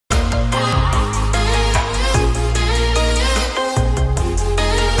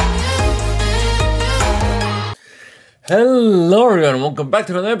Hello everyone, welcome back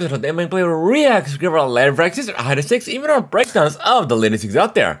to another episode of the THEIMPACTPLAY Reacts. We give our live reactions, our high to 6, even our breakdowns of the latest things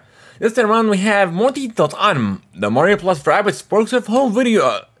out there. This time around we have more details on the Mario plus Rabbids Sparks of Hope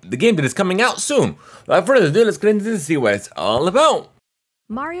video, the game that is coming out soon. Without further ado, let's get into this and see what it's all about.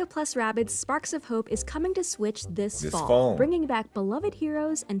 Mario plus Rabbids Sparks of Hope is coming to Switch this fall, bringing back beloved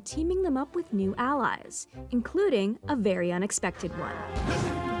heroes and teaming them up with new allies, including a very unexpected one.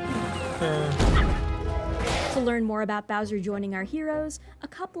 To learn more about Bowser joining our heroes, a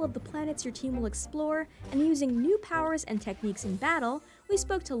couple of the planets your team will explore, and using new powers and techniques in battle, we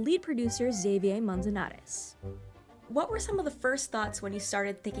spoke to lead producer Xavier Manzanares. What were some of the first thoughts when you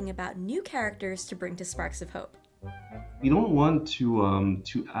started thinking about new characters to bring to Sparks of Hope? We don't want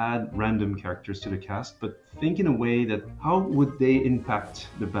to add random characters to the cast, but think in a way that how would they impact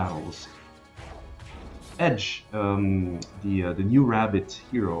the battles? Edge, the new Rabbid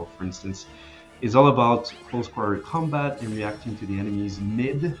hero, for instance, is all about close quarter combat and reacting to the enemy's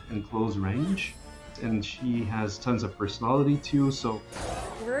mid and close range. And she has tons of personality too, so...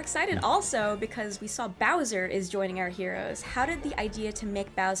 We're excited also because we saw Bowser is joining our heroes. How did the idea to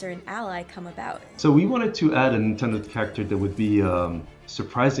make Bowser an ally come about? So we wanted to add an intended character that would be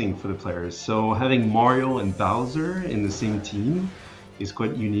surprising for the players. So having Mario and Bowser in the same team is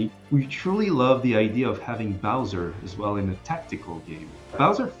quite unique. We truly love the idea of having Bowser as well in a tactical game.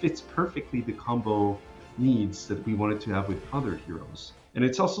 Bowser fits perfectly the combo needs that we wanted to have with other heroes. And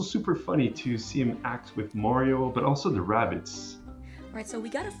it's also super funny to see him act with Mario, but also the Rabbids. Alright, so we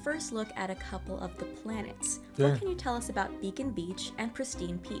got a first look at a couple of the planets. Yeah. What can you tell us about Beacon Beach and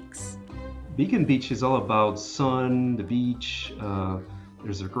Pristine Peaks? Beacon Beach is all about sun, the beach,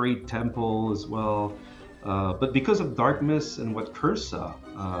 there's a great temple as well. But because of darkness and what Cursa,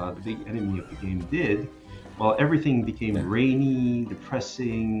 the big enemy of the game, did, well, everything became rainy,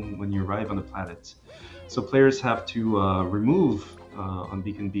 depressing when you arrive on the planet. So players have to remove on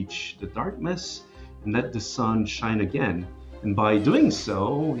Beacon Beach the darkness and let the sun shine again. And by doing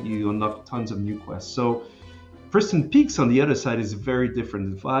so, you unlock tons of new quests. So Pristine Peaks on the other side is very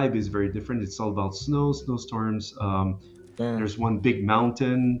different. The vibe is very different. It's all about snow, snowstorms. There's one big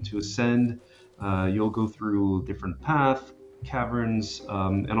mountain to ascend. You'll go through different paths, caverns,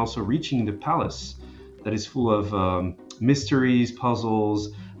 and also reaching the palace that is full of mysteries, puzzles,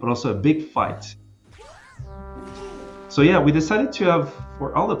 but also a big fight. So yeah, we decided to have,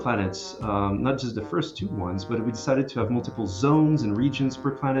 for all the planets, not just the first two ones, but we decided to have multiple zones and regions per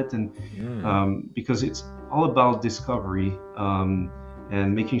planet, and because it's all about discovery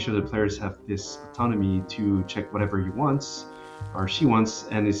and making sure the players have this autonomy to check whatever he wants or she wants,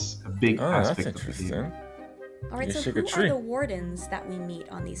 and it's a big aspect of the game. Alright, so who are the wardens that we meet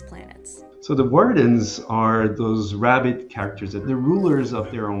on these planets? So the wardens are those Rabbid characters that they're rulers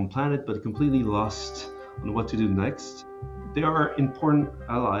of their own planet, but completely lost on what to do next. They are important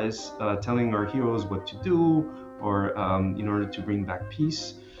allies, telling our heroes what to do, or in order to bring back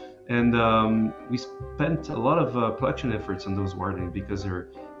peace. And we spent a lot of production efforts on those wardens because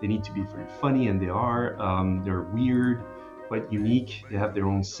they need to be very funny, and they are. They're weird, quite unique. They have their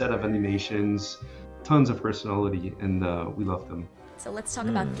own set of animations, tons of personality, and we love them. So let's talk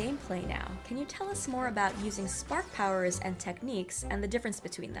about gameplay now. Can you tell us more about using spark powers and techniques and the difference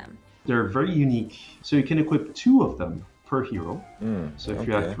between them? They're very unique. So you can equip 2 of them per hero. So if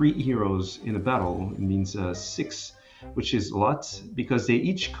you have 3 heroes in a battle, it means 6, which is a lot, because they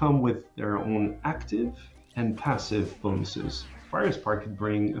each come with their own active and passive bonuses. Fire Spark could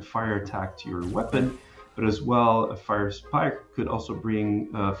bring a fire attack to your weapon, but as well, a Fire Spark could also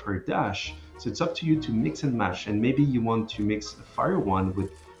bring Fire Dash. So it's up to you to mix and match, and maybe you want to mix a fire one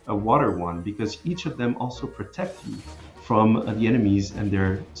with a water one, because each of them also protect you from the enemies and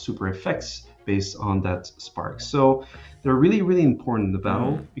their super effects based on that spark. So they're really, really important in the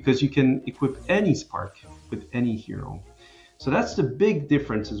battle because you can equip any spark with any hero. So that's the big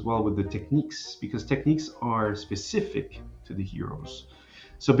difference as well with the techniques, because techniques are specific to the heroes.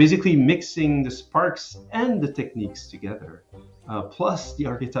 So basically mixing the sparks and the techniques together, plus the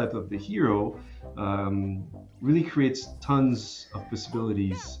archetype of the hero, really creates tons of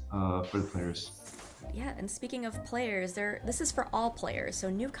possibilities for the players. Yeah, and speaking of players, this is for all players, so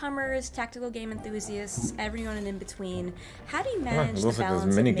newcomers, tactical game enthusiasts, everyone in between. How do you manage the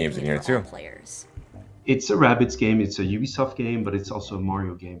balance of making it for all players? It's a Rabbids game, it's a Ubisoft game, but it's also a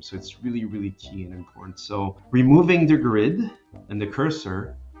Mario game, so it's really, really key and important. So removing the grid and the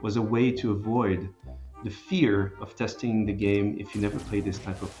cursor was a way to avoid the fear of testing the game if you never played this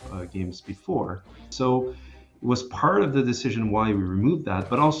type of games before. So it was part of the decision why we removed that,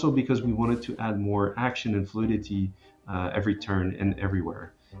 but also because we wanted to add more action and fluidity every turn and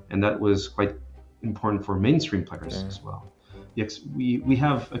everywhere. And that was quite important for mainstream players as well. We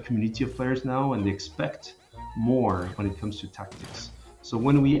have a community of players now, and they expect more when it comes to tactics. So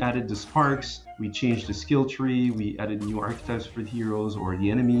when we added the sparks, we changed the skill tree, we added new archetypes for the heroes or the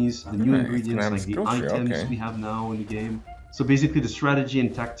enemies, the new ingredients like the items we have now in the game. So basically the strategy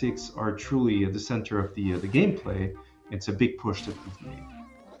and tactics are truly at the center of the gameplay. It's a big push that we've made.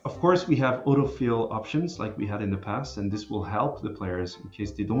 Of course, we have autofill options like we had in the past, and this will help the players in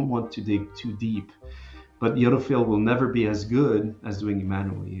case they don't want to dig too deep. But the autofill will never be as good as doing it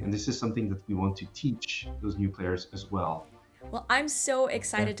manually, and this is something that we want to teach those new players as well. Well, I'm so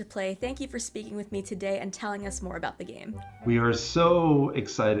excited to play. Thank you for speaking with me today and telling us more about the game. We are so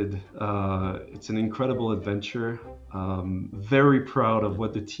excited. It's an incredible adventure. Very proud of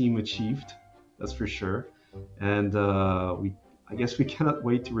what the team achieved, that's for sure. And I guess we cannot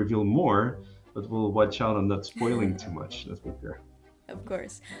wait to reveal more, but we'll watch out on not spoiling too much, let's be fair. Of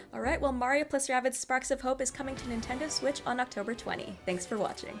course. All right, well, Mario plus Rabbids Sparks of Hope is coming to Nintendo Switch on October 20. Thanks for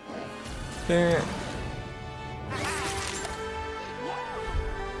watching.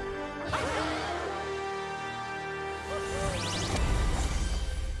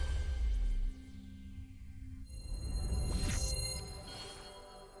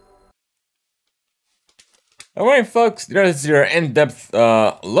 Alright folks, there's your in-depth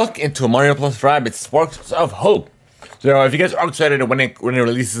look into Mario plus Rabbids Sparks of Hope. So if you guys are excited when it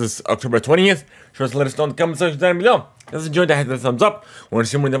releases October 20th, sure to let us know in the comment section down below. If you enjoyed that, hit the thumbs up. Want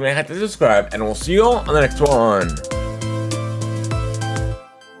to see more, definitely hit the subscribe, and we'll see you all on the next one.